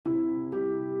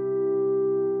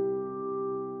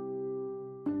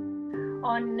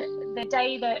on the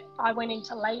day that I went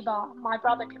into labour, my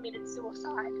brother committed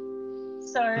suicide.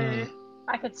 So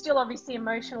like, it's still obviously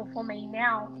emotional for me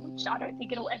now, which I don't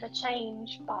think it'll ever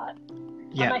change, but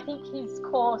I think his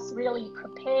course really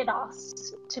prepared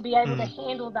us to be able to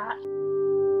handle that.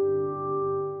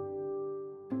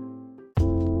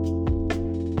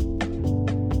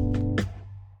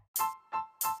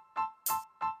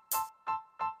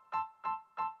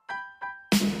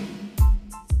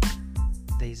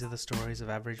 These are the stories of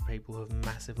average people who have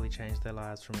massively changed their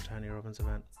lives from a Tony Robbins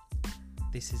event.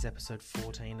 This is episode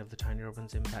 14 of the Tony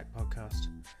Robbins Impact Podcast.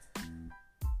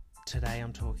 Today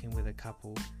I'm talking with a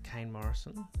couple, Kane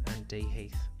Morrison and Dee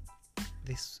Heath.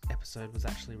 This episode was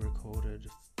actually recorded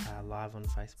live on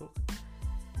Facebook.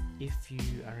 If you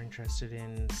are interested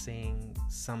in seeing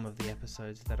some of the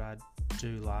episodes that I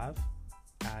do live,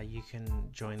 you can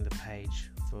join the page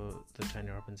for the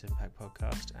Tony Robbins Impact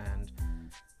Podcast, and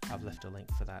I've left a link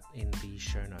for that in the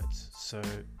show notes. So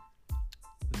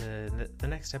the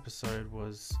next episode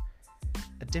was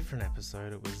a different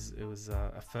episode. It was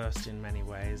a first in many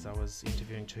ways. I was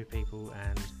interviewing two people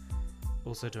and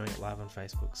also doing it live on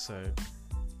Facebook. So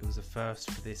it was a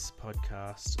first for this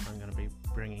podcast. I'm going to be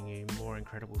bringing you more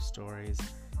incredible stories,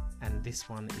 and this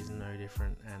one is no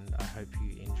different, and I hope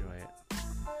you enjoy it.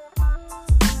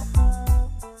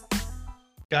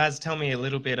 Guys, tell me a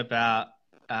little bit about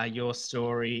your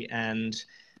story, and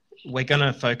we're going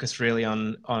to focus really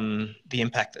on the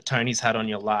impact that Tony's had on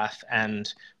your life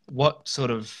and what sort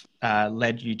of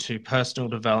led you to personal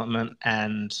development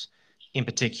and, in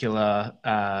particular,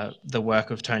 the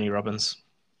work of Tony Robbins.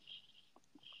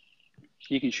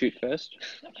 You can shoot first.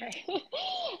 Okay.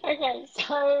 Okay,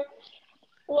 so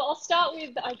I'll start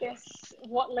with, I guess,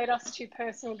 what led us to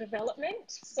personal development.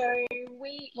 So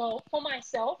for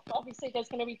myself, obviously there's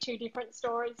going to be two different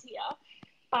stories here.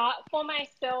 But for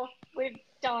myself, we've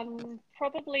done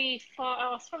probably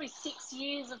 6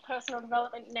 years of personal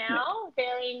development now,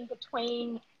 varying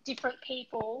between different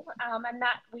people, and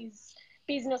that was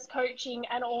business coaching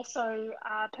and also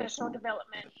personal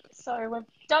development. So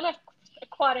we've done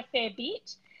quite a fair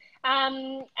bit.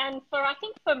 And I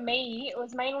think for me, it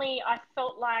was mainly, I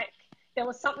felt like there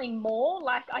was something more.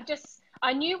 Like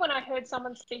I knew when I heard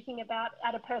someone speaking about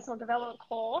at a personal development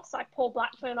course, like Paul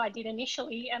Blackburn I did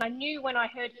initially, and I knew when I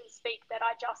heard him speak that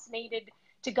I just needed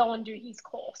to go and do his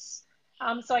course.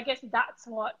 So I guess that's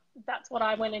what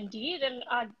I went and did, and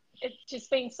it's just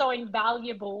been so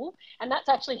invaluable. And that's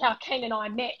actually how Kane and I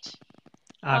met.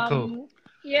 Cool.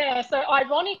 Yeah, so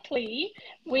ironically,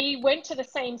 we went to the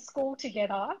same school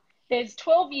together. There's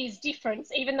 12 years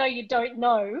difference, even though you don't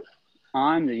know.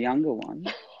 I'm the younger one.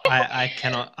 I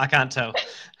can't tell.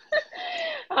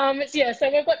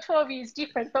 So we've got 12 years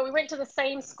difference, but we went to the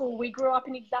same school. We grew up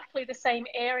in exactly the same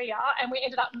area, and we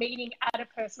ended up meeting at a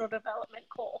personal development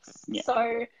course. Yeah.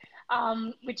 So,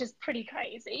 which is pretty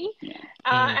crazy. Yeah.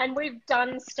 And we've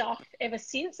done stuff ever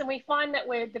since, and we find that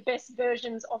we're the best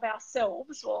versions of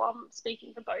ourselves. Well, I'm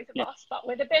speaking for both of us, but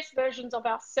we're the best versions of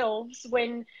ourselves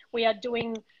when we are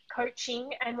doing coaching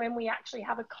and when we actually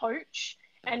have a coach,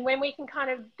 and when we can kind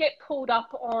of get pulled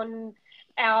up on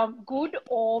our good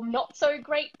or not so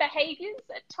great behaviours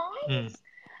at times.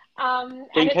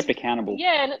 Being kept accountable.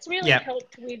 Yeah, and it's really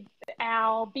helped with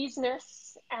our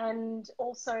business and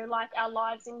also like our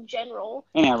lives in general.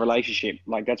 And our relationship,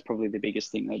 like that's probably the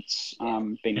biggest thing that's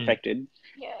been affected.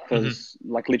 Yeah. Because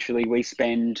like literally we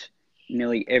spend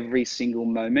nearly every single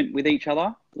moment with each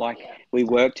other. Like we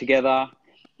work together,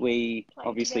 we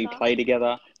play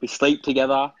together, we sleep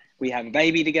together, we have a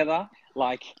baby together.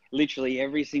 Like literally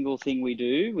every single thing we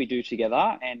do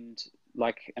together, and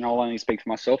I'll only speak for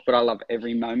myself, but I love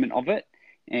every moment of it.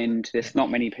 And there's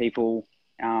not many people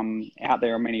out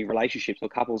there, or many relationships or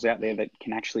couples out there that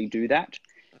can actually do that.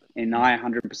 And I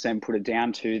 100% put it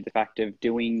down to the fact of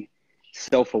doing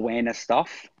self-awareness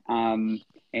stuff,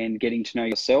 and getting to know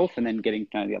yourself, and then getting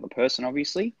to know the other person,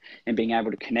 obviously, and being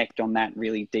able to connect on that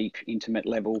really deep, intimate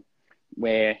level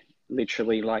where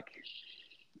literally like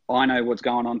I know what's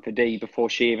going on for Dee before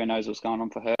she even knows what's going on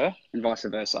for her, and vice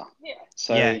versa. Yeah.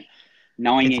 So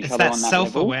knowing each other on that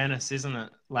self-awareness, isn't it?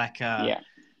 Like,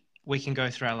 we can go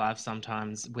through our lives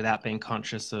sometimes without being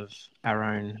conscious of our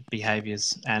own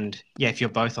behaviors. And if you're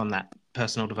both on that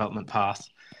personal development path,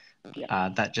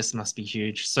 that just must be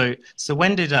huge. So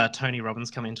when did Tony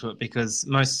Robbins come into it? Because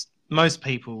most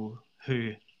people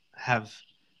who have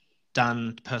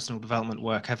done personal development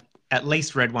work have at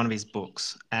least read one of his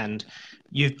books, and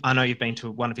I know you've been to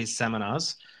one of his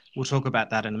seminars. We'll talk about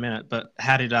that in a minute, but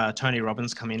how did Tony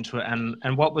Robbins come into it,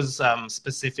 and what was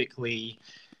specifically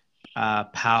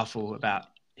powerful about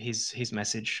his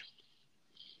message?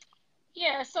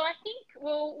 Yeah, so I think,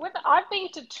 well, I've been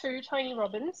to two Tony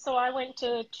Robbins. So I went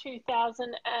to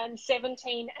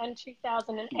 2017 and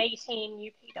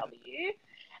 2018 UPW.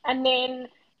 And then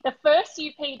the first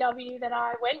UPW that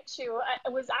I went to,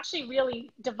 it was actually really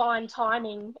divine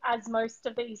timing, as most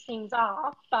of these things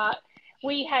are. But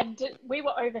we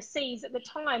were overseas at the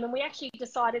time, and we actually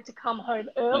decided to come home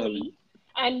early.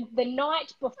 And the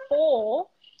night before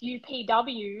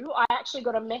UPW, I actually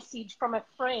got a message from a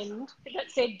friend that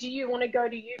said, "Do you want to go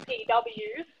to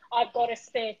UPW? I've got a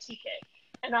spare ticket."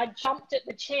 And I jumped at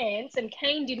the chance, and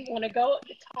Kane didn't want to go at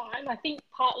the time. I think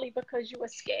partly because you were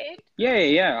scared.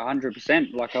 Yeah,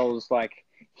 100%. Like, I was like,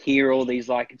 hear all these,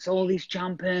 like, it's all this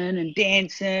jumping and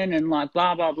dancing and like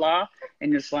blah, blah, blah.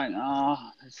 And just like, oh,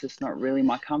 it's just not really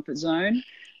my comfort zone.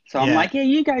 So I'm like, yeah,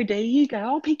 you go, Dee, you go.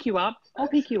 I'll pick you up. So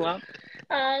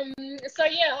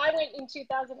yeah, I went in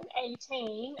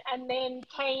 2018, and then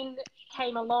Kane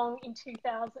came along in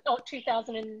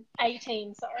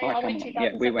 2018. Sorry, I went 2017.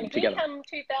 Yeah, we went together. He came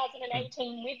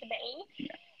 2018 with me,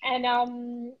 yeah. And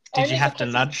did you have to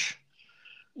nudge?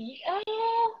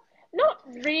 Not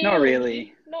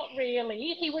really. Not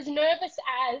really. He was nervous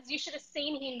as you should have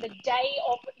seen him the day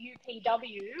of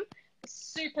UPW.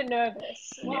 Super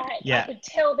nervous. I could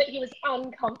tell that he was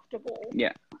uncomfortable.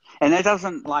 Yeah. And that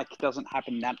doesn't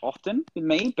happen that often with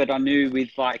me, but I knew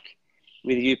with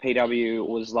UPW it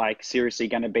was like seriously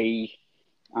going to be,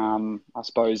 I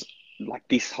suppose, like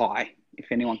this high. If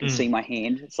anyone can see my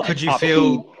hand, it's like could you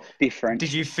feel different?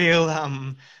 Did you feel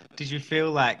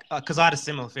like, because I had a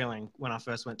similar feeling when I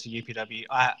first went to UPW.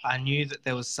 I knew that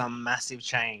there was some massive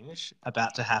change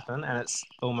about to happen, and it's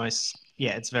almost,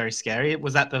 it's very scary.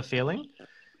 Was that the feeling?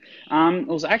 It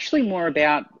was actually more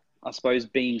about, I suppose,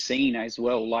 being seen as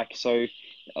well. Like, so,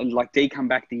 like, Dee come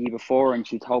back the year before and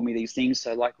she told me these things.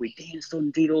 So, like, we danced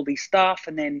and did all this stuff.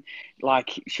 And then,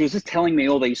 like, she was just telling me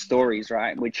all these stories,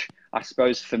 right? Which I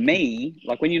suppose for me,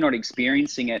 like, when you're not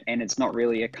experiencing it and it's not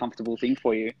really a comfortable thing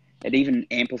for you, it even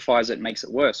amplifies it, makes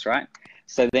it worse, right?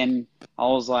 So then I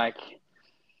was like,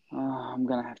 oh, I'm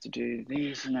going to have to do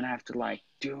this. I'm going to have to, like,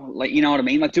 do, like, you know what I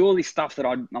mean? Like, do all this stuff that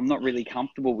I'm not really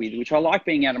comfortable with, which I like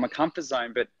being out of my comfort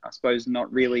zone, but I suppose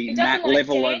not really in that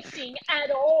level of dancing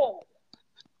at all.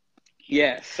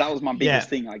 Yes, that was my biggest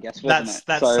thing, I guess, wasn't it?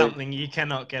 That's something you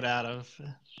cannot get out of.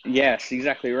 Yes,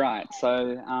 exactly right.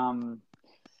 So,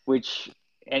 which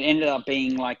it ended up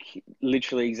being like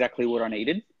literally exactly what I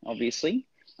needed, obviously,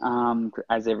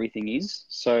 as everything is.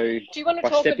 So, do you want to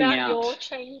talk about your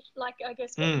change? Like, I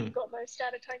guess what you got most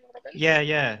out of Tony Robbins?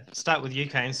 Yeah. Start with you,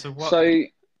 Kane. So what? So,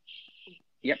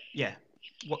 yep. Yeah.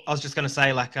 I was just going to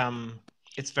say, like,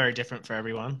 it's very different for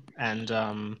everyone,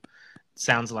 and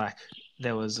sounds like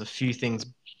there was a few things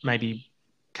maybe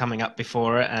coming up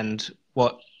before it, and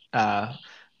what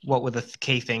were the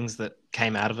key things that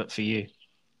came out of it for you?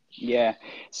 Yeah.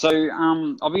 So,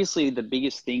 obviously the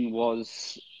biggest thing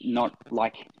was not,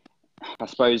 like, I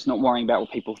suppose, not worrying about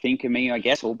what people think of me, I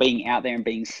guess, or being out there and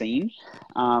being seen.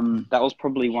 That was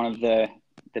probably one of the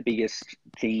biggest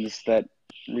things that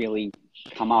really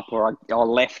come up, or I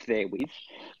left there with,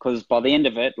 because by the end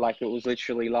of it, like, it was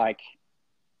literally like,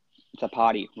 it's a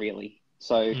party, really.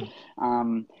 So,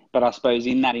 but I suppose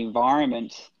in that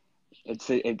environment,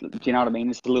 do you know what I mean?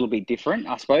 It's a little bit different,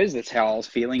 I suppose. That's how I was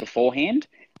feeling beforehand.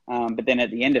 But then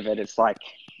at the end of it, it's like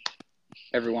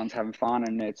everyone's having fun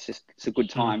and it's a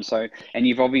good time. So, and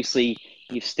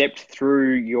you've stepped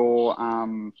through your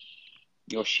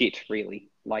shit,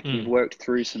 really. Like, you've worked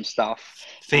through some stuff.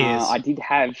 Fears. I did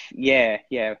have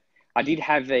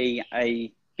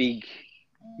a big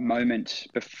moment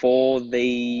before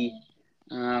the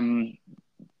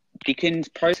Dickens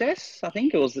process. I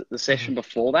think it was the session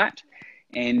before that.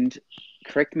 And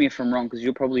correct me if I'm wrong, because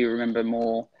you'll probably remember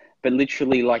more. But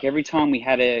literally, like, every time we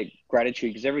had a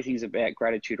gratitude, because everything's about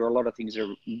gratitude, or a lot of things are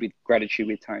with gratitude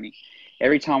with Tony.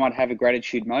 Every time I'd have a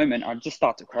gratitude moment, I'd just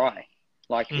start to cry.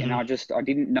 Like, and I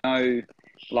didn't know,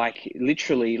 like,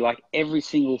 literally, like, every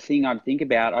single thing I'd think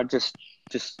about, I'd just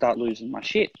start losing my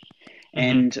shit.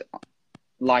 And,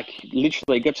 like,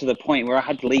 literally got to the point where I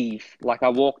had to leave. Like, I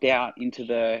walked out into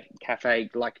the cafe,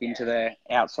 like, into the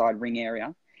outside ring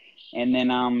area. And then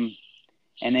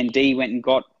Dee went and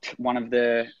got one of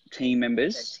the team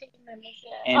members.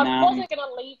 And I wasn't going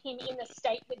to leave him in the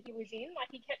state that he was in. Like,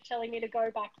 he kept telling me to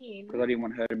go back in. Because I didn't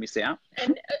want her to miss out.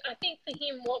 And I think for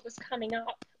him, what was coming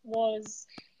up was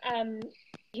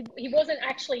he wasn't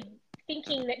actually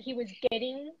thinking that he was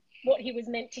getting what he was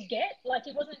meant to get. Like,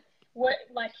 he wasn't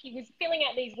like, he was filling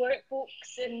out these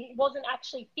workbooks and wasn't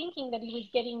actually thinking that he was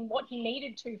getting what he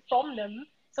needed to from them.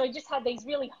 So he just had these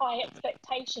really high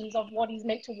expectations of what he's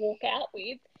meant to walk out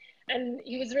with. and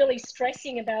he was really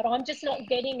stressing about, I'm just not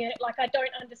getting it. Like, I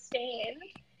don't understand.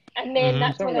 And then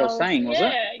that's what when I was saying, was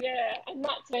it? Yeah. And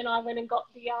that's when I went and got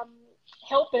the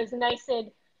helpers, and they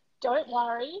said, don't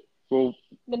worry. Well,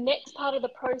 the next part of the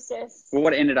process. Well,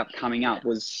 what ended up coming up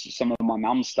was some of my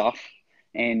mum's stuff,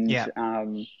 and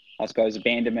I suppose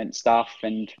abandonment stuff,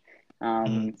 and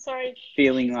Sorry,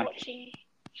 feeling like watching.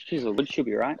 she'll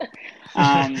be right.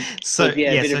 So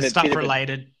stuff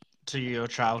related to your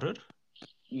childhood.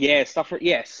 Yeah, stuff.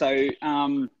 Yeah, so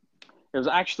it was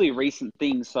actually a recent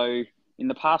thing. So in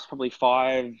the past probably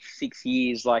 5-6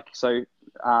 years,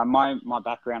 my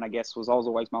background, I guess, was I was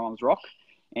always my mum's rock,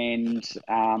 and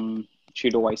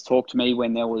she'd always talk to me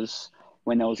when there was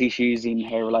issues in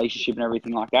her relationship and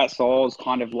everything like that. So I was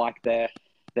kind of like the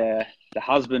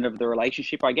husband of the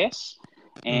relationship, I guess.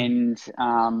 And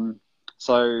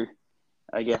so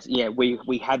I guess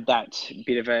we had that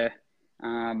bit of a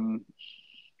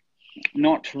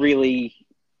not really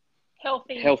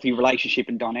healthy relationship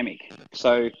and dynamic.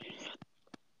 So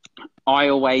I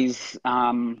always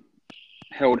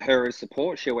held her as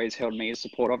support. She always held me as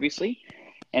support, obviously.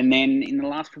 And then in the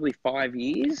last probably 5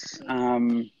 years,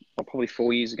 or probably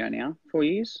 4 years ago now, 4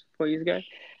 years ago,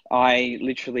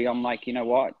 I'm like, you know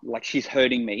what? Like, she's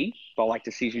hurting me by like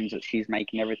decisions that she's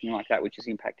making, everything like that, which is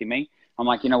impacting me. I'm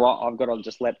like, you know what? I've got to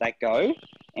just let that go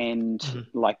and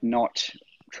like not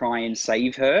try and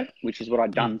save her, which is what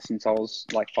I'd done since I was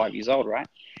like 5 years old, right?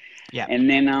 Yeah. And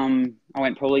then I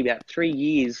went probably about 3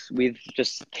 years with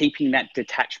just keeping that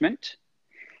detachment.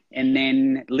 And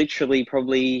then literally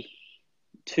probably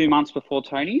 2 months before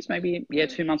Tony's,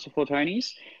 2 months before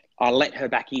Tony's, I let her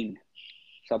back in.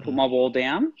 So I put my wall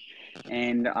down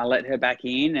and I let her back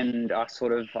in, and I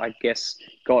sort of, I guess,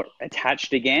 got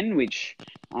attached again, which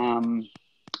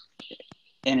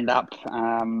ended up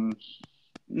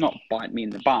not biting me in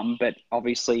the bum, but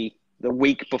obviously the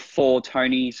week before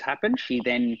Tony's happened, she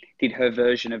then did her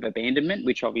version of abandonment,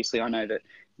 which obviously I know that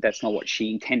that's not what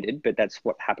she intended, but that's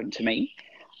what happened to me.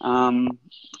 And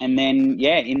then,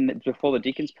 before the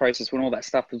Dickens process, when all that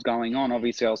stuff was going on,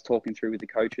 obviously I was talking through with the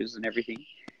coaches and everything,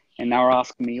 and they were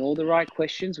asking me all the right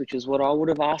questions, which is what I would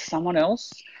have asked someone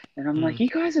else. And I'm like, you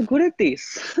guys are good at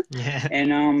this. Yeah.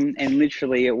 And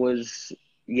literally it was,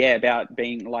 about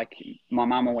being like, my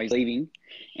mum always leaving,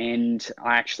 and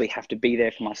I actually have to be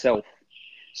there for myself.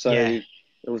 So it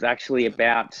was actually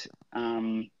about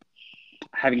having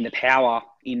the power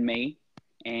in me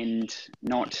and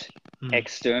not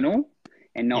external,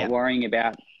 and not worrying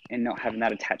about and not having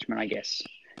that attachment, I guess.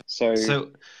 So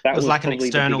that was like an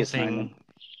external thing. Moment.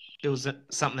 It was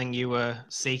something you were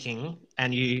seeking,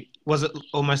 and was it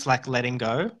almost like letting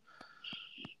go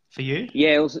for you?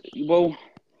 Yeah, it was. Well,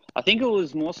 I think it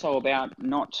was more so about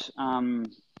not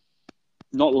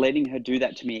letting her do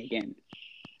that to me again.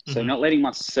 So not letting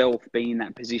myself be in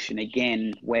that position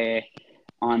again where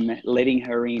I'm letting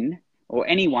her in, or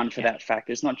anyone for that fact.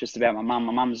 It's not just about my mum.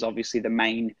 My mum's obviously the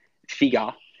main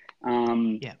figure.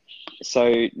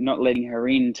 So not letting her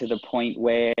in to the point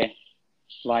where,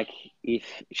 like, if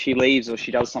she leaves or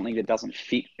she does something that doesn't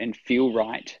fit and feel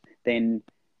right, then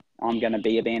I'm going to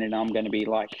be abandoned. I'm going to be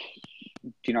like,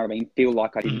 do you know what I mean? Feel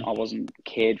like I wasn't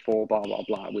cared for, blah, blah,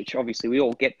 blah, which obviously we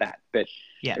all get that, but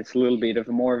it's a little bit of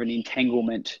more of an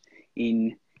entanglement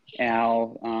in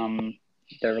our,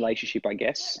 the relationship, I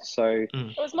guess. So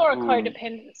it was more a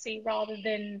codependency rather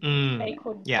than they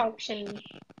could function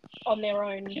on their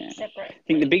own separate. I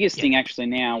think the biggest thing actually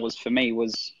now was, for me,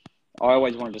 was I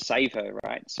always wanted to save her,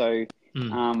 right? So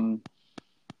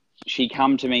she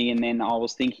come to me, and then I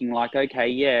was thinking like,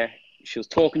 okay, she was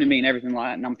talking to me and everything like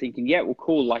that, and I'm thinking, well,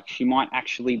 cool, like she might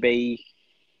actually be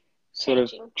sort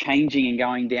of changing and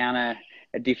going down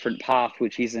a different path,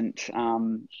 which isn't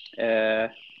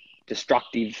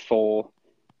destructive for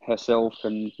herself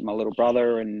and my little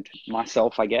brother and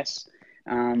myself, I guess.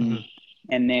 And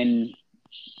then,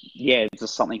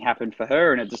 just something happened for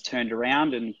her, and it just turned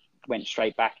around and went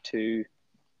straight back to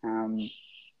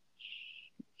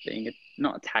being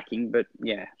not attacking, but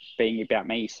being about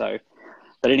me. So,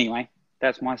 but anyway,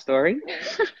 that's my story.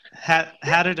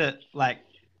 How did it, like,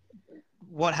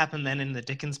 what happened then in the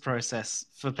Dickens process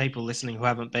for people listening who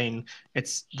haven't been?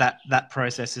 It's that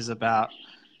process is about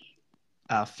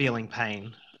feeling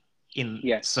pain.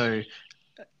 So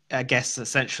I guess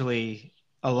essentially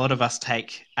a lot of us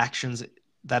take actions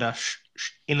that are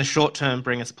in the short term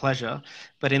bring us pleasure,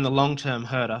 but in the long term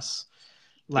hurt us,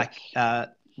 like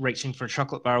reaching for a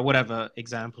chocolate bar or whatever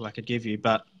example I could give you.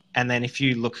 And then if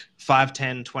you look 5,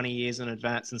 10, 20 years in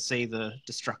advance and see the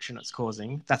destruction it's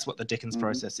causing, that's what the Dickens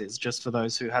process is, just for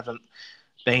those who haven't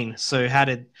been. So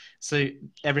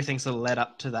everything sort of led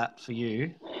up to that for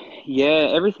you? Yeah,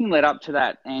 everything led up to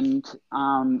that. And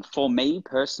for me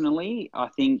personally, I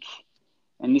think,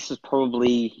 and this is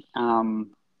probably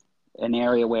an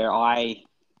area where I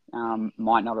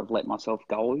might not have let myself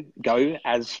go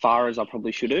as far as I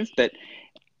probably should have, but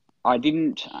I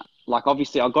didn't, like,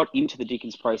 obviously I got into the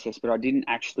Dickens process, but I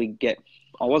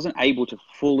wasn't able to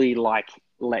fully like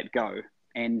let go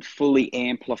and fully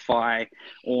amplify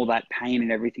all that pain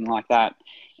and everything like that.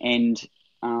 And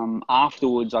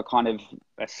afterwards, I kind of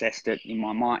assessed it in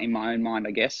my own mind,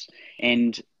 I guess.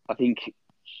 And I think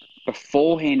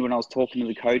beforehand, when I was talking to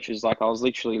the coaches, like I was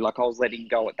letting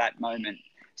go at that moment.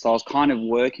 So I was kind of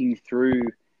working through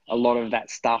a lot of that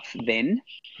stuff then.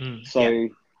 So,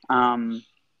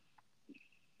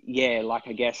 like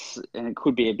I guess, and it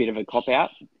could be a bit of a cop out,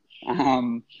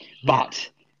 but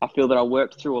I feel that I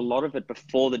worked through a lot of it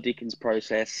before the Dickens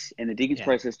process, and the Dickens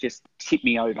process just tipped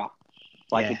me over.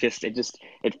 Like it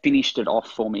finished it off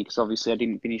for me, because obviously I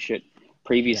didn't finish it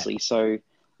previously. So,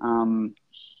 I'm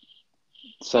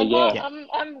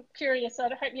curious. So I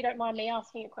hope you don't mind me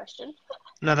asking a question.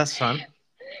 No, that's fine.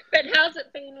 But how's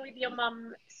it been with your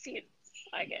mum since,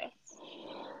 I guess?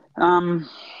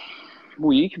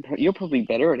 Well, you're probably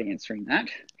better at answering that.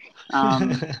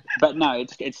 But no,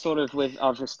 it's sort of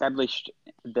I've established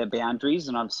the boundaries,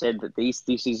 and I've said that this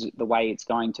is the way it's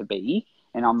going to be,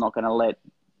 and I'm not going to let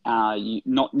you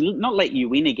not let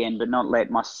you in again, but not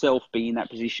let myself be in that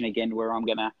position again where I'm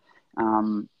going to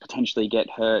potentially get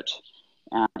hurt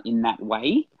in that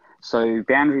way. So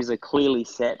boundaries are clearly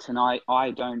set, and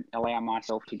I don't allow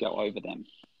myself to go over them.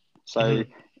 So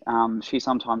she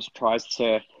sometimes tries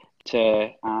to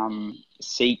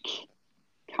seek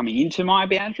coming into my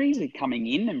boundaries and coming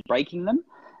in and breaking them,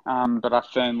 but I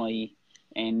firmly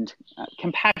and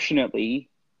compassionately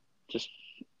just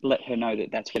let her know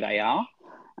that that's where they are.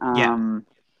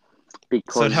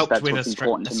 Because so it helped that's with what's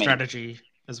important to me. strategy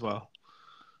as well.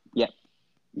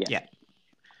 Yeah.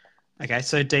 Okay,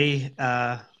 so D,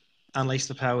 unleash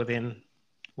the power within.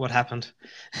 What happened?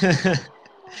 So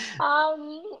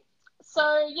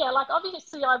like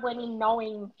obviously I went in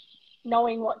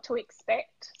knowing what to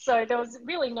expect. So there was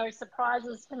really no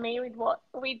surprises for me with what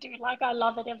we do. Like I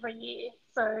love it every year.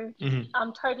 So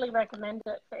totally recommend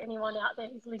it for anyone out there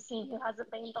who's listening who hasn't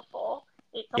been before.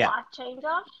 It's a life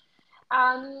changer.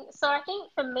 So I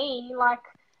think for me, like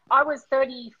I was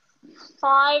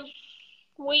 35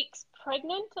 weeks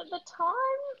pregnant at the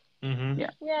time.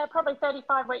 Yeah, probably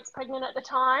 35 weeks pregnant at the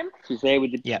time. She's there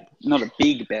with not a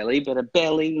big belly, but a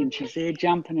belly, and she's there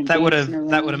jumping and that would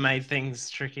have made things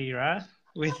tricky, right?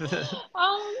 With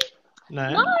no,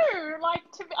 like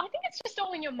I think it's just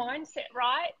all in your mindset,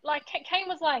 right? Like Kane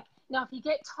was like, "Now, if you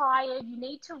get tired, you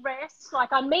need to rest."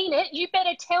 Like, I mean it. You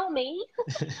better tell me.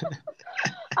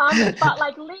 But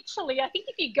like literally, I think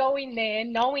if you go in there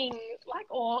knowing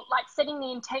or setting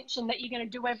the intention that you're going to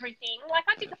do everything, like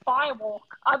I did the fire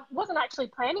walk. I wasn't actually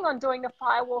planning on doing the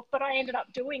fire walk, but I ended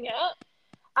up doing it.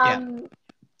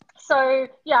 So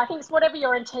yeah, I think it's whatever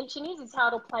your intention is how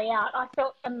it'll play out. I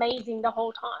felt amazing the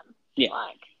whole time.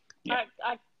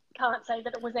 I can't say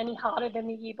that it was any harder than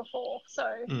the year before. So,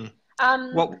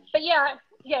 but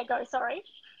go. Sorry.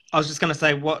 I was just going to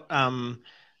say what.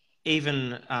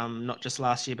 Even not just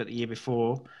last year, but the year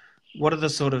before, what are the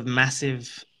sort of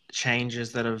massive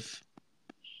changes that have...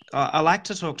 I like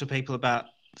to talk to people about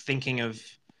thinking of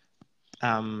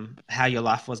how your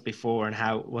life was before and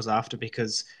how it was after,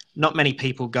 because not many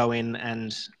people go in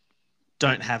and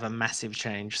don't have a massive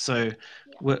change. So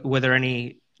were there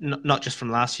any, not just from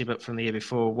last year, but from the year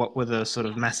before, what were the sort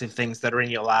of massive things that are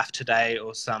in your life today,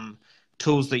 or some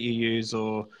tools that you use,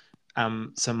 or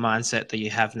some mindset that you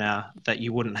have now that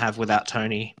you wouldn't have without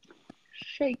Tony?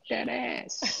 Shake that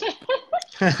ass.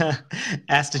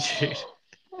 Attitude.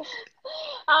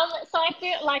 So I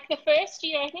feel like the first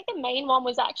year, I think the main one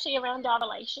was actually around our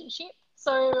relationship.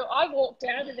 So I walked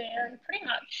out of there, and pretty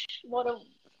much a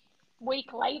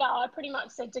week later, I pretty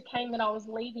much said to Kane that I was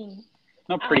leaving.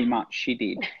 Not pretty much, she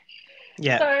did.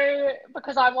 Yeah. So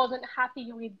because I wasn't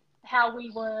happy with how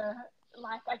we were,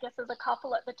 like I guess as a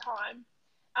couple at the time.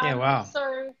 Wow.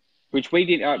 So, which we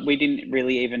didn't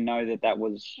really even know that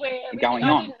was going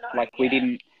on. Like we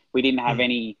didn't have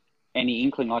any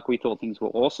inkling. Like we thought things were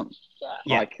awesome.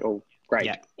 Like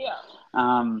great.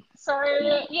 So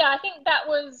I think it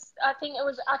was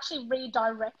actually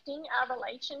redirecting our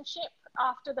relationship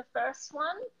after the first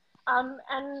one.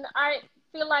 And I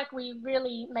feel like we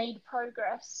really made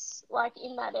progress like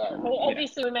in that area. Well,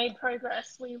 obviously we made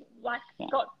progress. We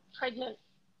got pregnant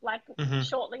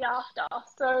shortly after.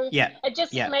 So it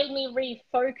just made me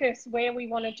refocus where we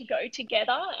wanted to go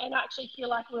together and actually feel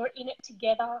like we were in it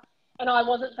together and I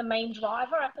wasn't the main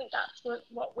driver. I think that's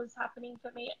what was happening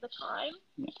for me at the time.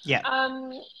 Yeah.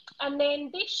 And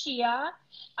then this year,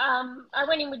 I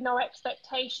went in with no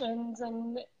expectations,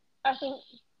 and I think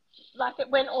like it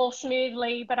went all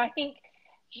smoothly, but I think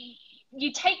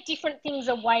you take different things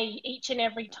away each and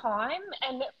every time.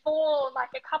 And for like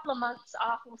a couple of months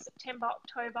after September,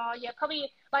 October,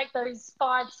 probably like those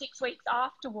 5-6 weeks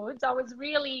afterwards, I was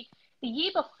really, the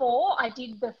year before I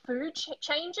did the food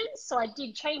changes. So I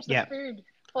did change the food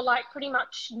for like pretty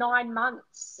much 9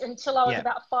 months until I was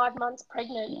about 5 months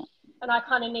pregnant, and I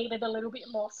kind of needed a little bit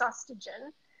more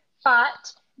sustagen.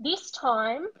 But this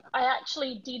time I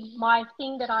actually did my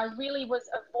thing that I really was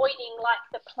avoiding like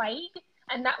the plague,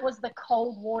 and that was the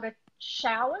cold water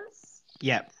showers.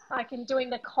 Yeah. Like in doing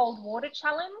the cold water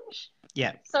challenge.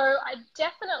 Yeah. So I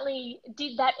definitely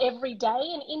did that every day.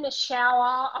 And in the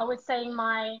shower, I was saying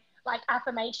my like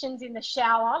affirmations in the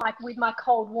shower, like with my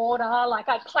cold water. Like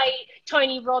I play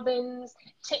Tony Robbins,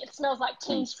 It Smells Like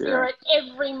Teen Spirit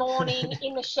every morning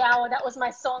in the shower. That was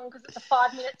my song because it's a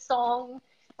 5-minute song.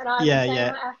 And I was saying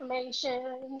my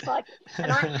affirmations. Like,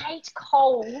 and I hate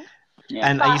cold. Yeah.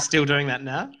 And are you still doing that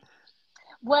now?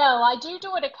 Well, I do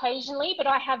it occasionally, but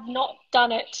I have not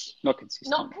done it. Not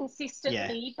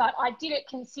consistently, but I did it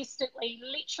consistently,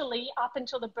 literally up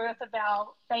until the birth of our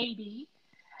baby.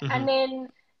 Mm-hmm. And then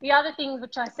the other thing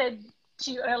which I said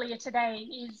to you earlier today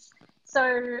is,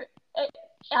 I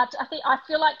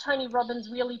feel like Tony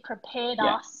Robbins really prepared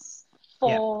us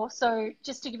for, so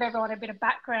just to give everyone a bit of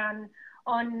background,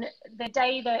 on the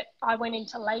day that I went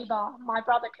into labour, my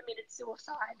brother committed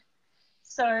suicide.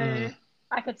 So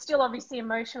like, it's still obviously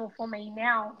emotional for me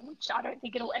now, which I don't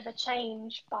think it'll ever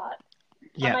change, but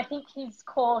I think his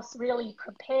course really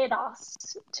prepared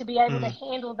us to be able to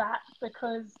handle that,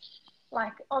 because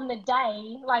like on the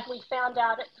day, like we found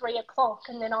out at 3:00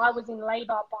 and then I was in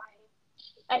labour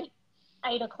by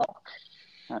 8 o'clock.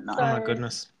 Oh my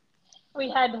goodness. We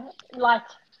had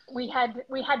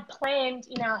planned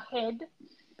in our head,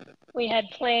 we had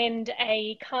planned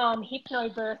a calm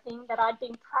hypnobirthing that I'd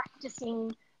been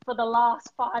practicing for the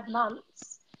last 5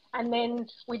 months. And then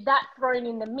with that thrown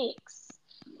in the mix,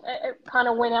 it kind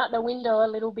of went out the window a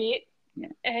little bit. Yeah.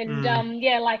 And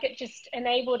like it just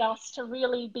enabled us to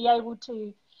really be able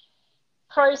to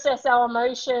process our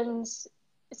emotions,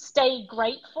 stay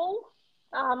grateful.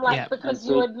 Because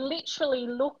you would literally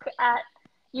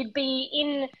you'd be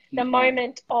in the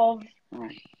moment of,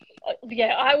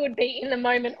 I would be in the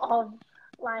moment of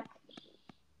like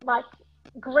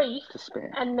grief,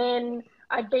 despair. And then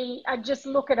I'd just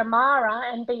look at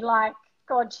Amara and be like,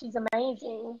 God, she's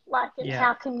amazing. Like,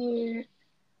 how can you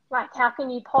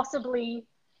possibly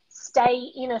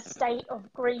stay in a state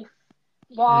of grief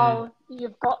while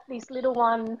you've got this little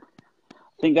one?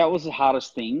 I think that was the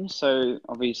hardest thing. So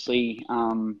obviously,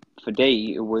 for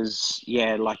Dee, it was,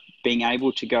 like being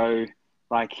able to go,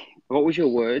 like, what was your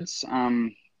words?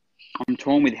 I'm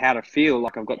torn with how to feel.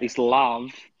 Like, I've got this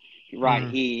love right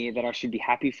here that I should be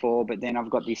happy for, but then I've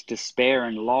got this despair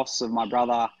and loss of my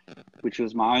brother, which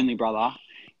was my only brother,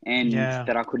 and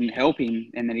that I couldn't help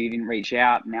him, and that he didn't reach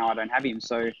out. And now I don't have him.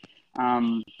 So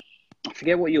I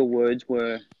forget what your words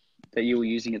were that you were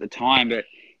using at the time, but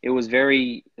it was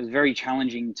very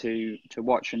challenging to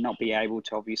watch and not be able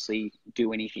to obviously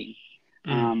do anything.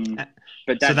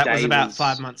 But that was about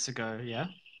 5 months ago, yeah?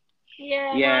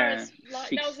 Yeah,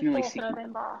 that was the 4th of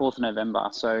November. 4th of November.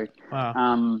 So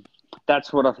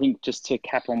that's what I think, just to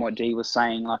cap on what Dee was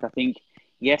saying. Like, I think,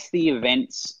 yes, the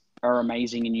events are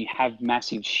amazing and you have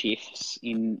massive shifts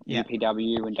in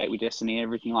UPW and Date with Destiny and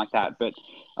everything like that. But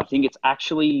I think it's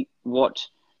actually what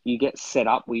you get set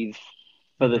up with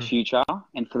for the future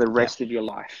and for the rest of your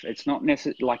life. It's not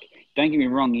necessarily, like, don't get me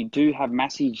wrong, you do have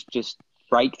massive just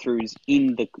breakthroughs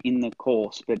in the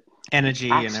course, but energy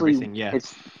actually, and everything,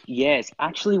 it's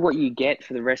actually what you get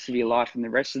for the rest of your life, and the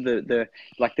rest of the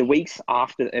weeks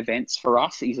after the events for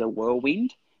us is a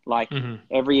whirlwind. Like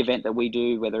every event that we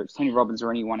do, whether it's Tony Robbins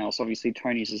or anyone else, obviously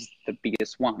Tony's is the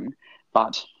biggest one,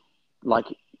 but like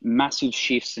massive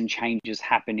shifts and changes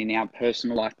happen in our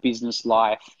personal life, business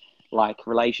life, like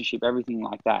relationship, everything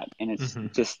like that. And it's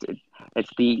just, it's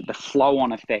the flow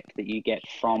on effect that you get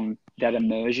from that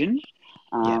immersion.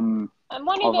 And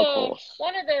one of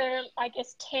the, I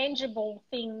guess, tangible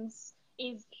things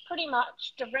is pretty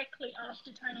much directly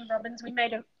after Tony Robbins, we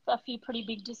made a few pretty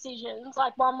big decisions.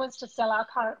 Like, one was to sell our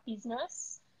current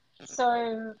business.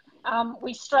 So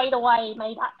we straight away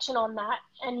made action on that,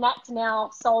 and that's now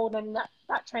sold, and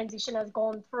that transition has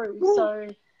gone through. So,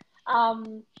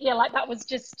 like, that was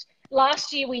just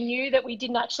last year we knew that we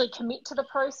didn't actually commit to the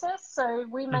process. So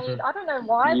we made, I don't know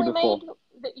why The we year before.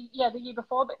 made, the year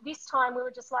before, but this time we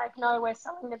were just like, no, we're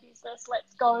selling the business.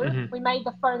 Let's go. We made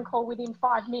the phone call within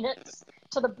 5 minutes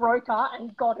to the broker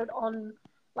and got it on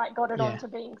to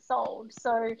being sold.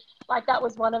 So like that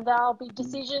was one of our big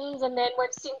decisions. And then we've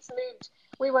since moved.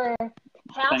 We were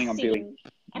house sitting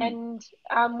and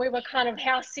we were kind of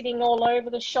house sitting all over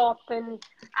the shop, and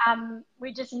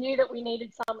we just knew that we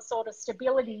needed some sort of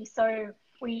stability. So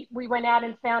we went out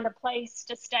and found a place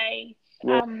to stay.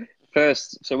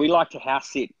 First, so we like to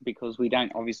house sit because we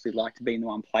don't obviously like to be in the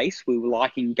one place. We were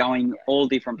liking going all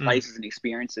different places and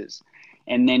experiences.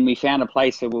 And then we found a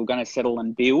place that we were going to settle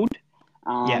and build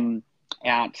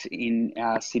out in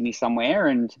Sydney somewhere.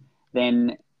 And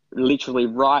then literally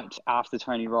right after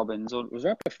Tony Robbins, or it was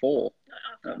right before,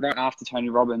 right after Tony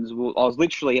Robbins, I was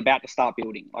literally about to start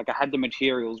building. Like I had the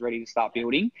materials ready to start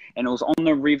building, and it was on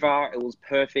the river. It was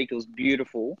perfect. It was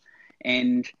beautiful.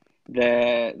 And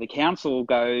the council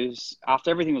goes,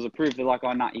 after everything was approved, they're like,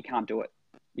 oh, no, you can't do it.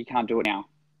 You can't do it now.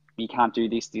 You can't do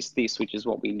this, which is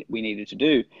what we needed to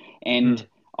do. And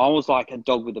I was like a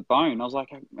dog with a bone. I was like,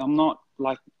 I'm not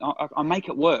like, I make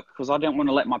it work because I don't want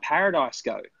to let my paradise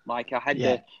go. Like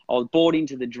I was bought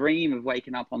into the dream of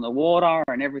waking up on the water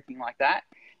and everything like that.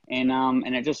 And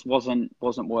it just wasn't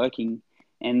working.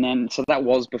 And then, so that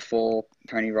was before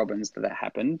Tony Robbins that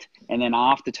happened. And then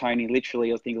after Tony,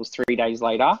 literally, I think it was 3 days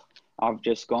later, I've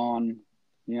just gone,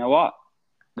 you know what?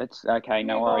 That's okay.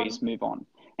 No worries. Move on.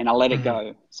 And I let it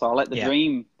go. So I let the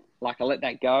dream, I let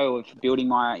that go of building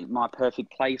my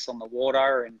perfect place on the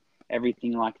water and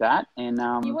everything like that. And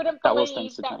you wouldn't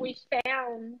believe that we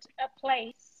found a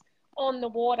place on the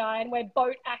water, and we're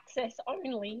boat access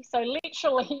only. So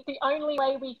literally the only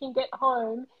way we can get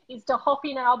home is to hop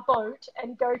in our boat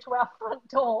and go to our front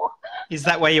door. Is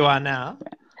that where you are now?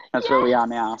 That's where we are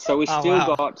now. So we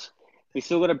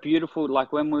still got a beautiful,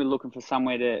 like when we were looking for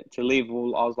somewhere to live,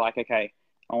 I was like, okay,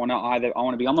 I want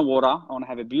to be on the water. I want to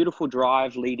have a beautiful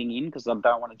drive leading in because I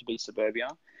don't want it to be suburbia.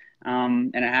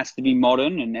 And it has to be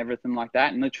modern and everything like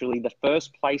that. And literally the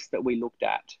first place that we looked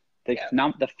at,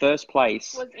 the first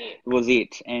place was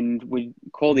it. And we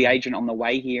called the agent on the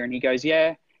way here and he goes,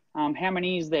 how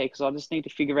many is there? Because I just need to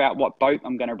figure out what boat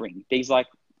I'm going to bring. He's like,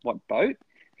 what boat?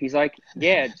 He's like,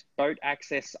 it's boat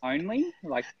access only.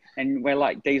 And we're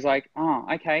like, Dee's like, oh,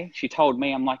 okay. She told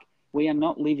me, I'm like, we are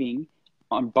not living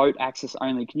on boat access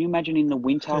only. Can you imagine in the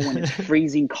winter when it's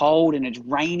freezing cold and it's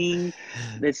raining?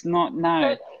 There's not,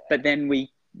 no. But then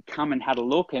we come and had a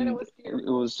look and it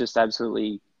was just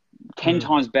absolutely 10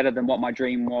 times better than what my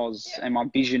dream was and my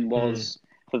vision was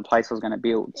for the place I was going to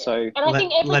build. So, and I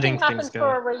think everything happens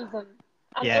for a reason.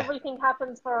 And everything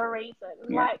happens for a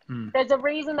reason. There's a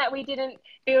reason that we didn't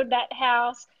build that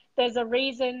house. There's a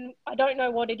reason, I don't know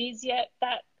what it is yet,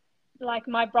 that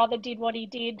my brother did what he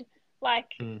did.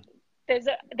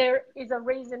 There is a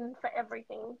reason for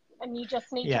everything, and you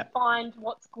just need to find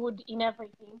what's good in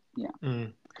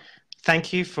everything.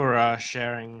 Thank you for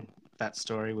sharing that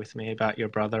story with me about your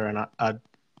brother, and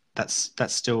that's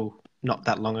still not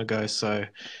that long ago, so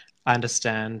I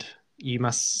understand you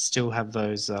must still have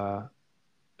those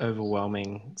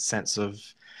overwhelming sense of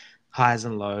highs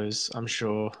and lows, I'm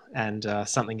sure, and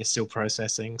something you're still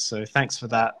processing. So thanks for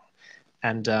that.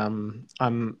 And I'm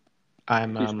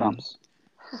goosebumps.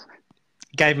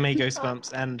 Gave me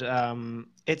goosebumps, and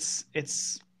it's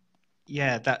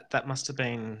that must have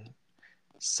been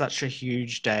such a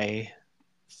huge day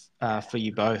for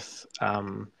you both.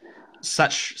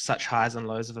 Such highs and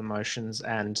lows of emotions.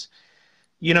 And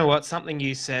you know what? Something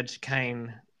you said,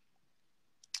 Kane,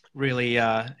 really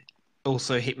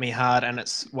also hit me hard, and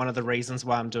it's one of the reasons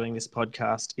why I'm doing this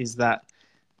podcast, is that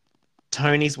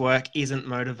Tony's work isn't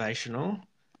motivational.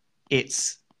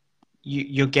 It's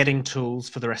you're getting tools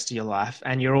for the rest of your life,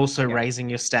 and you're also raising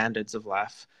your standards of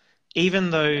life. Even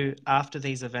though after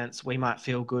these events we might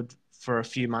feel good for a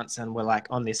few months and we're like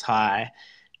on this high,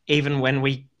 even when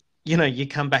you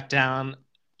come back down,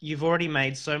 you've already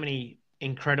made so many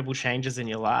incredible changes in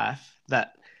your life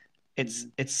that it's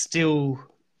still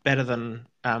better than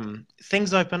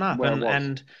things open up.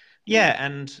 And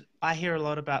I hear a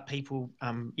lot about people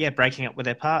breaking up with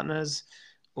their partners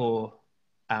or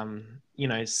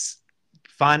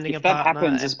finding a partner. If that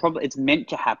happens, it's meant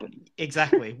to happen.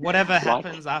 Exactly. Whatever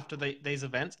happens after these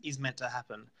events is meant to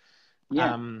happen.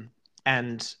 Yeah.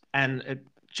 And it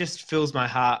just fills my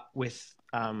heart with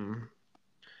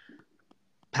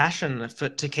passion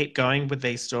to keep going with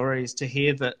these stories, to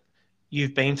hear that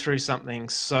you've been through something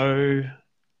so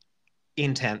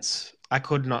intense. I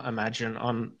could not imagine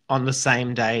on the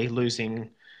same day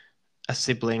losing a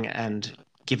sibling and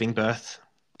giving birth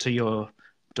to your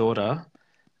daughter,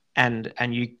 and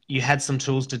you had some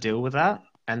tools to deal with that,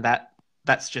 and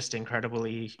that's just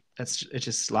incredibly, it's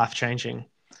just life-changing.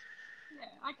 Yeah,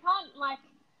 I can't, like,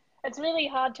 it's really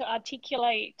hard to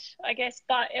articulate, I guess,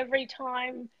 but every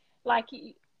time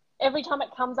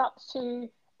it comes up to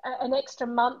an extra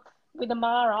month with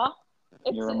Amara,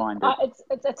 You're reminded.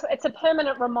 It's a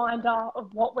permanent reminder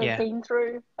of what we've been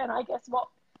through, and I guess what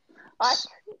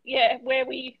happened.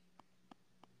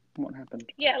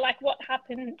 Yeah, like what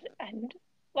happened, and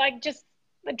like just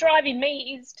the drive in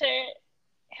me is to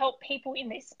help people in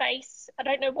this space. I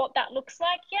don't know what that looks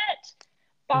like yet,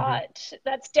 but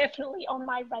that's definitely on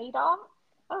my radar.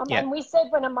 And we said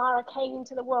when Amara came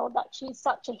into the world that she's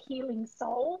such a healing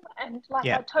soul, and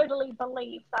I totally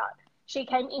believe that she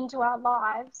came into our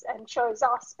lives and chose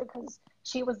us because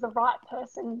she was the right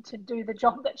person to do the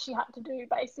job that she had to do,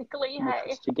 basically.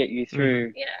 Hey, to get you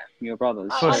through your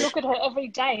brothers. I look at her every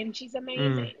day and she's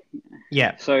amazing.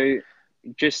 Yeah. So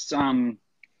just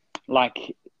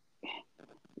like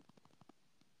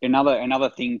another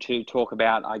thing to talk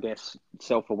about, I guess,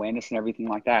 self-awareness and everything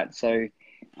like that. So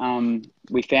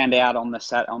we found out on the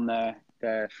 3rd,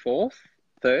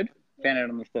 found out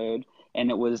on the 3rd, and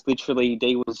it was literally,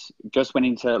 Dee just went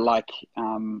into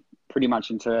pretty much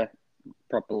into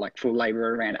proper full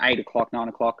labour around 8 o'clock, 9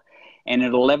 o'clock, and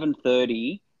at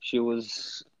 11:30 she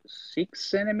was 6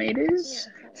 centimetres,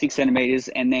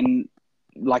 and then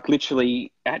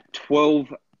literally at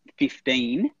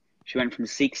 12:15 she went from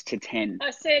 6 to 10.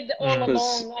 I said all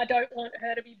along I don't want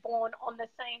her to be born on the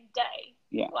same day.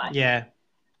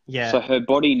 Yeah. So her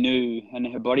body knew, and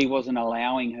her body wasn't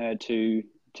allowing her to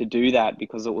do that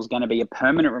because it was going to be a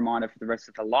permanent reminder for the rest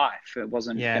of her life. It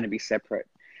wasn't going to be separate.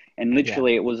 And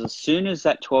literally it was as soon as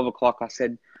at 12 o'clock I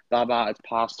said, Baba, it's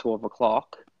past 12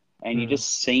 o'clock, and you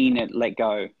just seen it let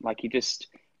go. Like you just,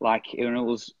 and it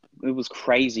was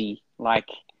crazy. Like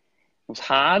it was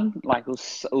hard. Like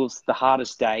it was the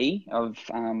hardest day of,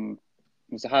 it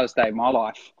was the hardest day of my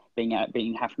life,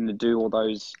 having to do all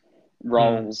those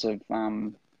roles of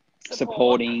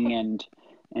supporting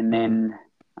and then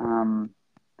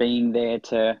being there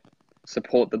to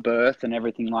support the birth and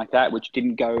everything like that, which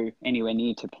didn't go anywhere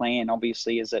near to plan,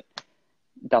 obviously, as it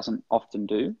doesn't often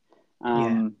do.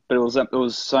 But it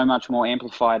was so much more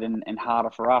amplified and harder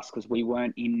for us because we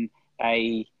weren't in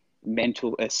a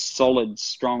solid,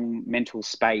 strong mental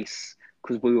space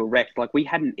because we were wrecked. Like we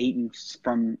hadn't eaten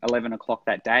from 11 o'clock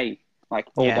that day. Like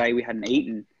all day we hadn't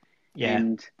eaten.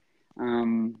 And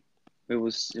it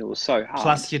was so hard.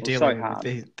 Plus you're dealing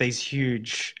with these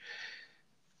huge,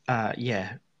 I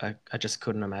just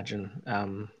couldn't imagine.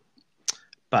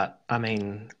 But I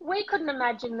mean, we couldn't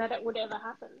imagine that it would ever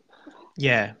happen.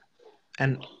 Yeah.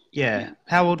 And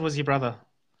how old was your brother?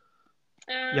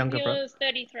 Younger brother? He was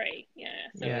 33.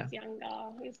 So he's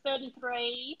younger. He's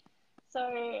 33.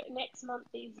 So next month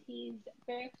is his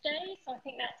birthday. So I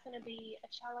think that's going to be a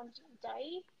challenging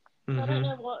day. So I don't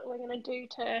know what we're going to do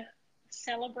to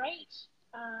celebrate,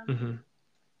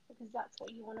 because that's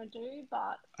what you want to do.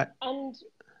 But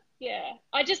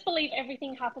I just believe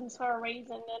everything happens for a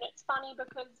reason, and it's funny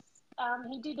because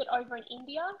he did it over in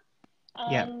India,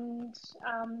 and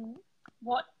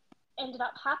what ended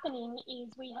up happening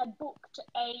is we had booked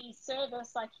a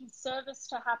service, like his service,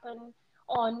 to happen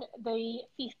on the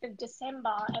 5th of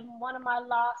December, and one of my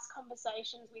last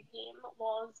conversations with him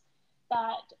was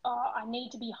that I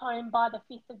need to be home by the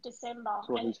 5th of December.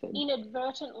 And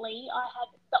inadvertently, I had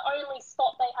the only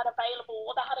spot they had available,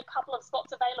 or they had a couple of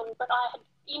spots available, but I had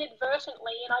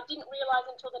inadvertently, and I didn't realise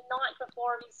until the night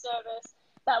before of his service,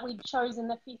 that we'd chosen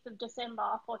the 5th of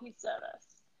December for his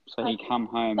service. So he come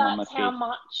home on the 5th. That's how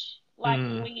much,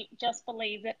 we just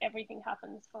believe that everything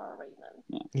happens for a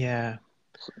reason. Yeah.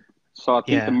 So I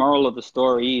think the moral of the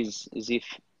story is if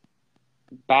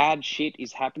bad shit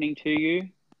is happening to you,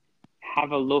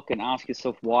 have a look and ask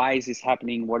yourself, why is this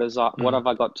happening? What have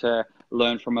I got to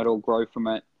learn from it or grow from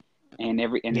it? And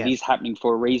it is happening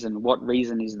for a reason. What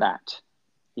reason is that?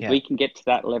 If we can get to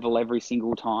that level every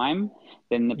single time,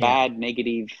 then the bad,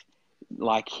 negative,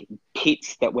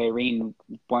 pits that we're in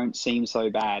won't seem so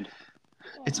bad.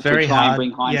 It's very hard. And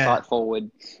bring hindsight forward.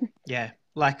 Yeah.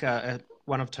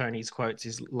 One of Tony's quotes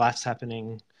is, life's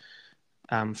happening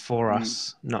for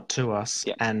us, not to us.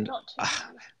 Yeah. And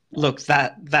look,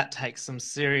 that takes some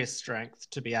serious strength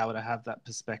to be able to have that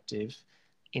perspective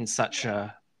in such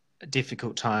a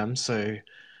difficult time. So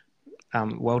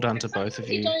well done to both of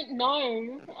you. You don't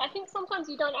know. I think sometimes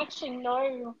you don't actually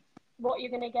know what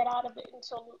you're going to get out of it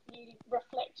until you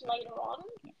reflect later on.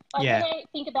 When I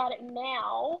think about it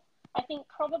now, I think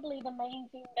probably the main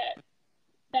thing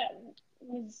that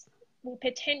was were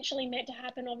potentially meant to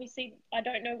happen, obviously I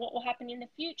don't know what will happen in the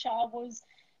future, was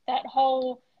that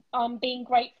whole being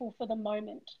grateful for the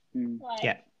moment.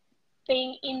 Like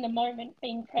being in the moment,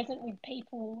 being present with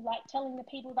people, like telling the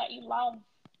people that you love,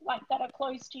 like that are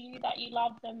close to you, that you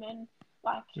love them, and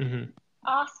like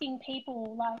asking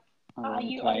people like, are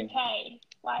you okay?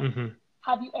 Like,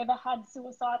 have you ever had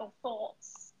suicidal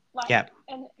thoughts? Like,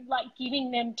 and like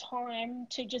giving them time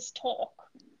to just talk.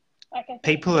 Like, I think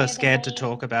people are scared to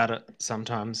talk about it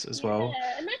sometimes as well.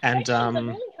 And that question's a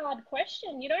really hard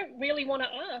question. You don't really want to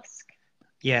ask.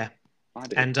 Yeah.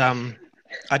 And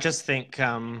I just think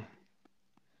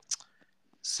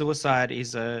suicide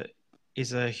is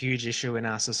a huge issue in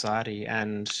our society.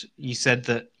 And you said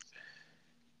that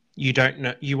you don't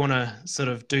know, you want to sort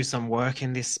of do some work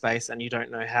in this space and you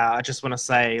don't know how. I just want to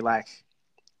say, like,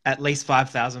 at least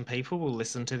 5,000 people will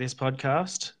listen to this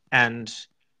podcast, and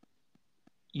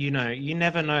you know, you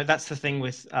never know. That's the thing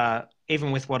with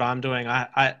even with what I'm doing.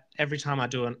 I every time I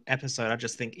do an episode, I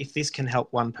just think, if this can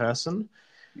help one person,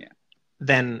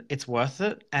 then it's worth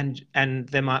it. And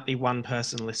there might be one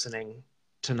person listening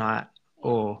tonight,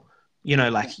 or you know,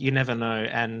 like, you never know.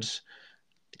 And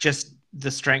just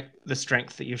the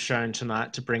strength that you've shown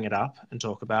tonight to bring it up and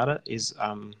talk about it is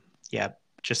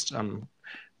just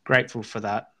grateful for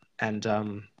that. And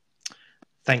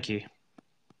thank you.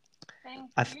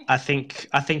 I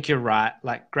think you're right.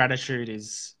 Like, gratitude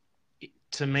is,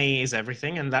 to me, is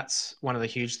everything. And that's one of the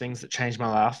huge things that changed my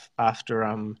life after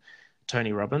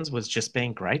Tony Robbins, was just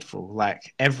being grateful.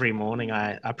 Like, every morning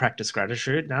I practice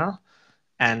gratitude now,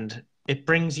 and it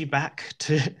brings you back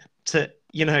to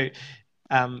you know,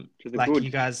 like good. You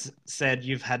guys said,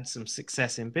 you've had some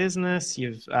success in business,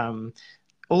 you've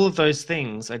all of those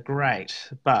things are great,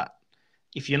 but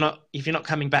if you're not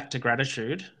coming back to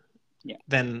gratitude,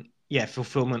 then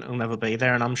fulfillment will never be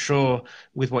there. And I'm sure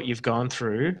with what you've gone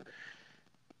through,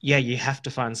 you have to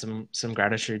find some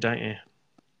gratitude, don't you?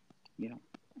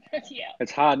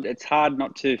 It's hard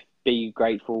not to be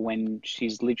grateful when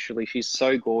she's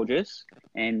so gorgeous.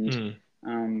 And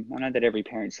I know that every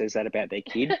parent says that about their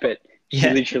kid, but she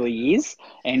literally is.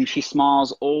 And she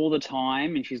smiles all the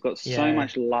time, and she's got so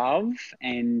much love.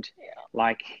 And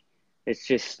like, it's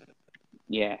just,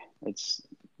 it's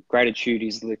gratitude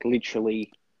is like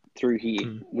literally through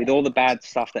here with all the bad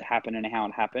stuff that happened and how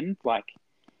it happened. Like,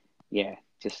 you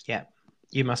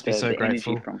must be so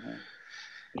grateful from her.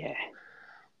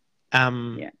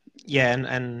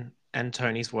 And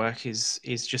Tony's work is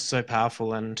just so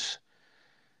powerful. And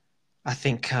I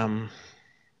think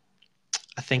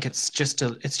it's just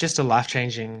a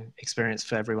life-changing experience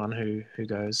for everyone who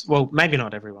goes. Well, maybe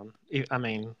not everyone. I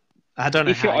mean, I don't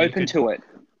know if you're open to it.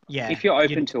 If you're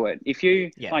open to it, if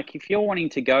you're wanting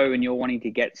to go and you're wanting to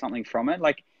get something from it,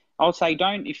 like, I'll say,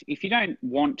 if you don't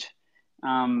want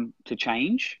to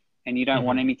change and you don't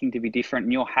want anything to be different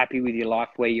and you're happy with your life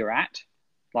where you're at,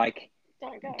 like,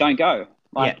 don't go.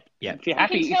 Like, if you're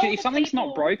happy, if something's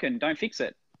not broken, don't fix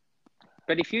it.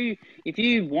 But if you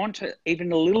want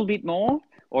even a little bit more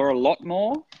or a lot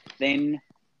more, then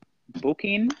book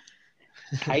in,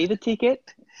 pay the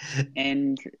ticket,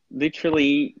 and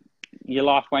literally your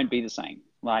life won't be the same.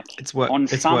 Like, on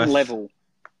some level.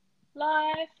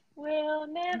 Life will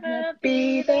never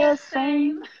be the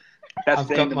same. That's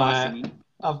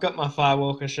I've got my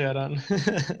Firewalker shirt on.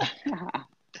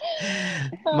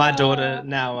 My daughter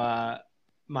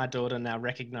now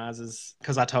recognizes,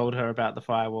 because I told her about the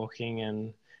firewalking,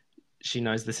 and she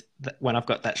knows this. When I've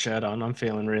got that shirt on, I'm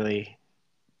feeling really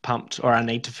pumped, or I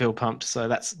need to feel pumped. So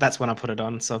that's when I put it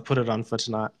on. So I've put it on for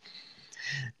tonight.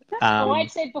 I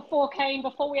said before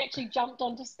we actually jumped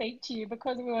on to speak to you,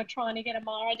 because we were trying to get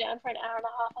Amara down for an hour and a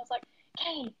half, I was like,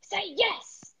 Kane, say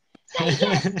yes! Say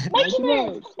yes! Make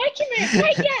your move!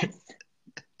 Say yes!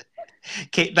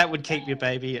 That would keep your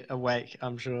baby awake,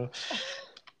 I'm sure.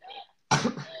 We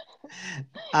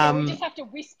just have to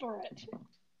whisper it.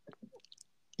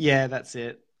 Yeah, that's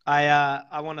it.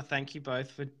 I want to thank you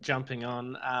both for jumping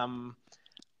on.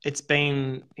 It's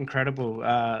been incredible.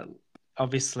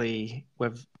 Obviously,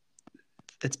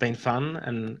 it's been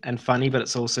fun and funny, but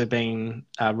it's also been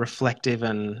reflective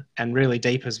and really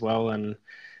deep as well. And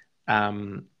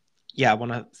I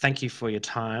want to thank you for your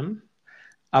time.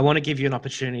 I want to give you an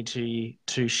opportunity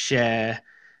to share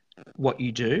what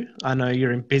you do. I know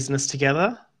you're in business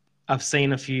together. I've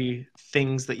seen a few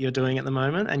things that you're doing at the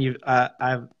moment, and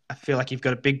I feel like you've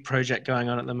got a big project going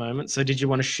on at the moment. So did you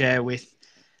want to share with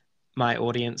my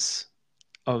audience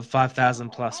of 5,000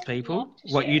 plus people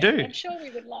what you do? I'm sure we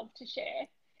would love to share.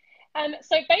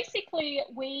 So basically,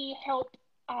 we help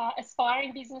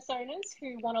aspiring business owners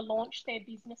who want to launch their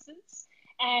businesses.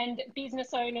 and business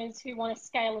owners who want to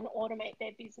scale and automate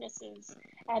their businesses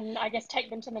and I guess take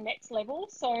them to the next level.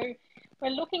 So we're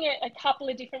looking at a couple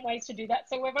of different ways to do that.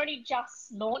 So we're only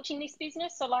just launching this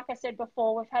business. So like I said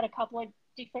before, we've had a couple of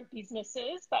different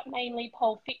businesses, but mainly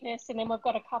Pole Fitness, and then we've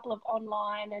got a couple of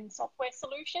online and software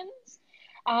solutions.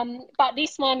 But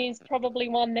this one is probably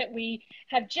one that we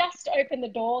have just opened the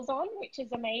doors on, which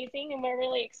is amazing, and we're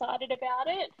really excited about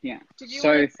it. Yeah. Did you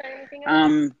want to say anything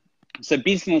else? So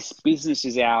business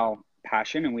is our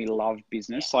passion, and we love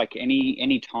business. Like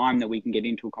any time that we can get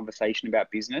into a conversation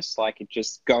about business, like it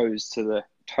just goes to the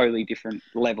totally different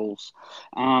levels.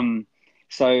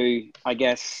 So I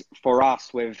guess for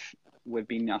us, we've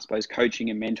been, I suppose, coaching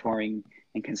and mentoring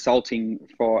and consulting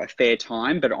for a fair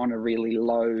time, but on a really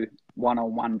low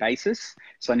one-on-one basis.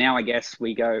 So now I guess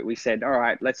we said, all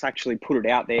right, let's actually put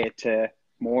it out there to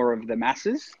more of the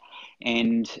masses.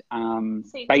 And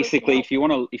basically, if you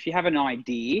have an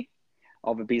idea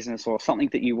of a business or something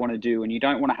that you want to do and you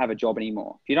don't want to have a job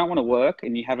anymore, if you don't want to work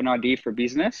and you have an idea for a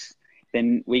business,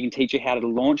 then we can teach you how to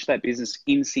launch that business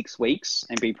in 6 weeks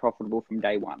and be profitable from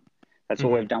day one. That's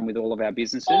what we've done with all of our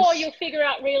businesses. Or you'll figure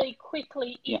out really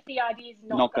quickly if the idea is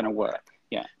not going to work.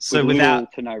 Yeah. So without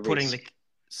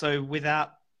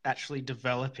without actually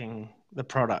developing the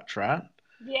product, right?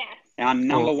 Yes. Our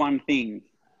number one thing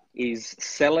is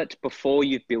sell it before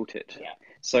you've built it. Yeah.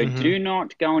 So do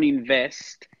not go and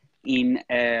invest in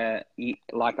in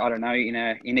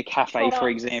a cafe, products, for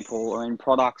example, or in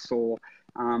products, or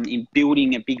in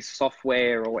building a big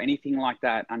software or anything like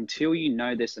that until you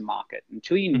know there's a market,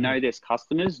 until you know there's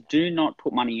customers. Do not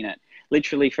put money in it.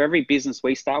 Literally, for every business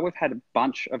we start, we've had a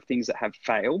bunch of things that have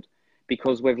failed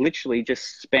because we've literally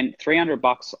just spent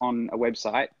 $300 on a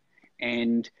website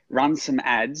and run some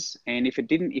ads. And if we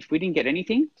didn't get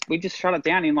anything, we just shut it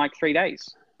down in like 3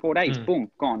 days, 4 days, boom,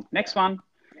 gone. Next one,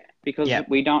 because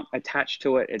we don't attach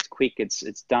to it. It's quick. It's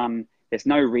done. There's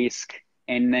no risk.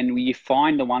 And then you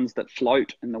find the ones that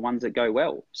float and the ones that go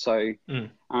well. So,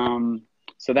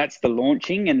 so that's the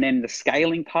launching, and then the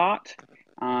scaling part.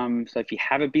 So if you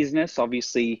have a business,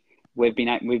 obviously we've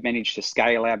managed to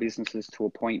scale our businesses to a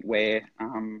point where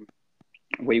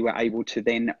we were able to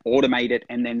then automate it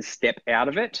and then step out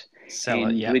of it.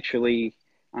 Literally,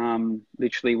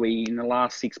 we in the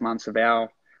last 6 months of the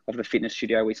fitness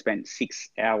studio, we spent 6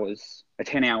 hours,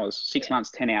 10 hours, 6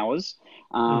 months, 10 hours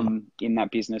in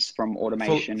that business from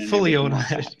automation and fully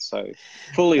automated. Like so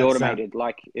fully automated,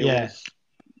 like it was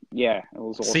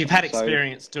awesome. So you've had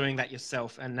experience doing that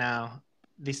yourself, and now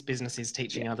this business is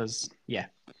teaching others.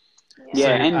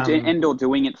 And or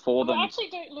doing it for them. We're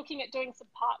actually looking at doing some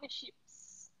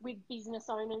partnerships with business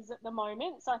owners at the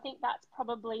moment. So I think that's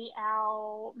probably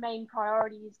our main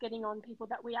priority, is getting on people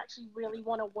that we actually really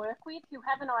want to work with, who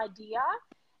have an idea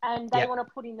and they want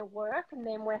to put in the work, and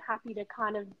then we're happy to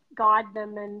kind of guide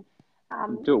them and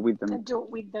do it with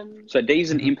them. So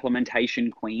Dee's an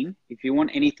implementation queen. If you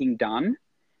want anything done,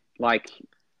 like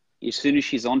as soon as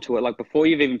she's onto it, like before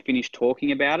you've even finished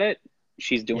talking about it,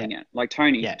 she's doing it. Like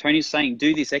Tony's saying,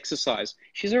 do this exercise.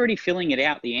 She's already filling it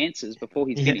out, the answers, before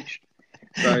he's finished.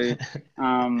 So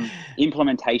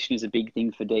implementation is a big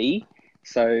thing for Dee.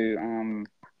 So we're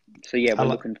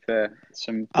looking for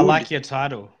some I like your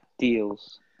title.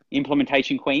 Deals.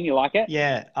 Implementation queen, you like it?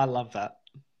 Yeah, I love that.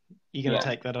 You going to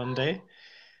take that on, Dee?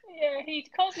 Yeah, he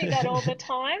calls me that all the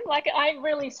time. Like, I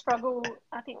really struggle.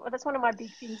 I think that's one of my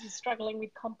big things, is struggling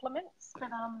with compliments. But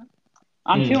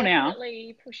until now,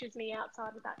 definitely pushes me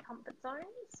outside of that comfort zone.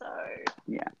 So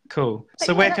cool.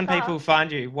 So where can people find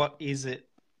you? What is it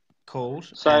called?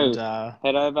 So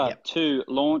head over to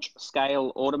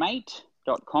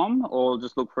launchscaleautomate.com, or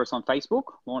just look for us on Facebook,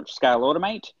 Launch Scale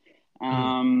Automate,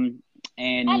 and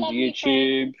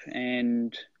YouTube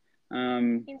and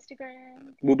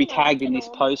Instagram. We'll be tagged in this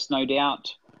post, no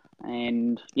doubt.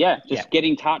 And get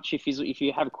in touch if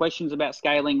you have questions about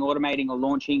scaling, automating, or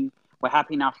launching. We're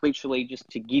happy enough, literally, just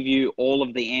to give you all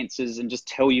of the answers and just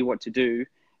tell you what to do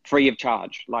free of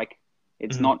charge. Like,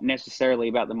 it's not necessarily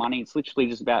about the money. It's literally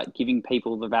just about giving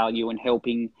people the value and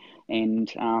helping.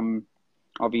 And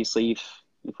obviously, if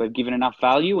we've given enough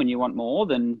value and you want more,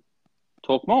 then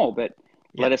talk more. But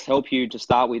let us help you to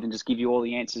start with and just give you all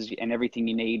the answers and everything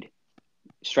you need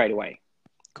straight away.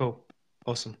 Cool.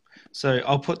 Awesome. So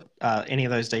I'll put any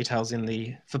of those details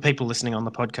for people listening on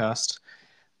the podcast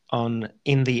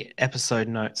in the episode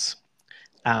notes.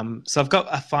 So I've got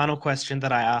a final question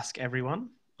that I ask everyone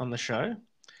on the show,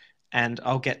 and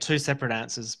I'll get 2 separate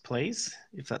answers, please,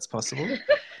 if that's possible.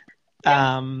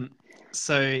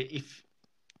 So if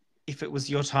it was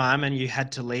your time and you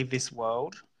had to leave this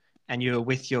world and you were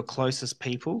with your closest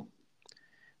people,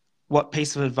 what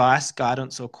piece of advice,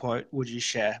 guidance, or quote would you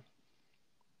share?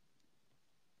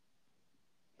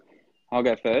 I'll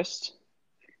go first.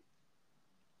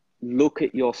 Look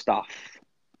at your stuff.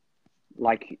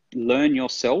 Like, learn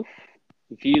yourself.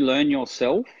 If you learn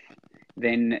yourself,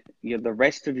 then the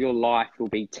rest of your life will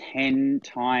be 10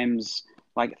 times,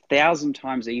 like 1,000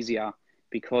 times easier,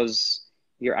 because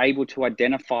you're able to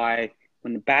identify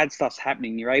when the bad stuff's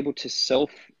happening. You're able to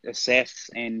self-assess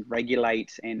and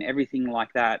regulate and everything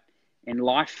like that. And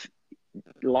life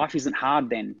isn't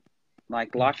hard then.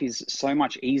 Like, life is so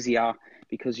much easier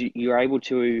because you're able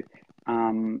to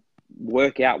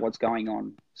work out what's going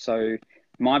on. So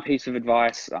my piece of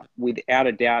advice, without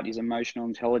a doubt, is emotional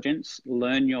intelligence.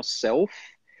 Learn yourself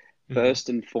first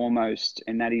and foremost,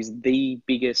 and that is the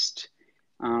biggest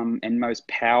and most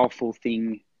powerful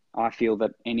thing I feel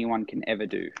that anyone can ever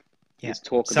do. Yeah. Is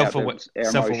talk about our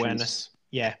self-awareness. emotions.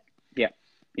 Yeah.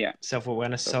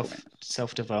 Self-awareness,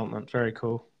 self-development. Very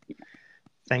cool.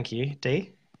 Thank you,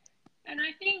 Dee. And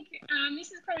I think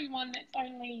this is probably one that's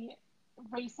only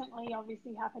recently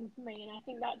obviously happened for me, and I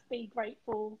think that's be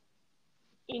grateful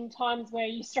in times where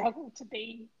you struggle to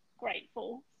be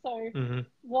grateful. So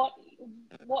what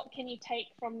can you take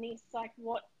from this? Like,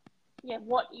 what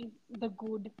is the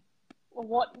good, or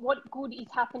what good is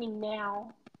happening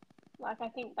now? Like, I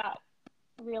think that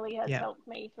really has helped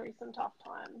me through some tough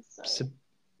times. So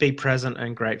be present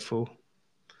and grateful.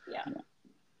 Yeah.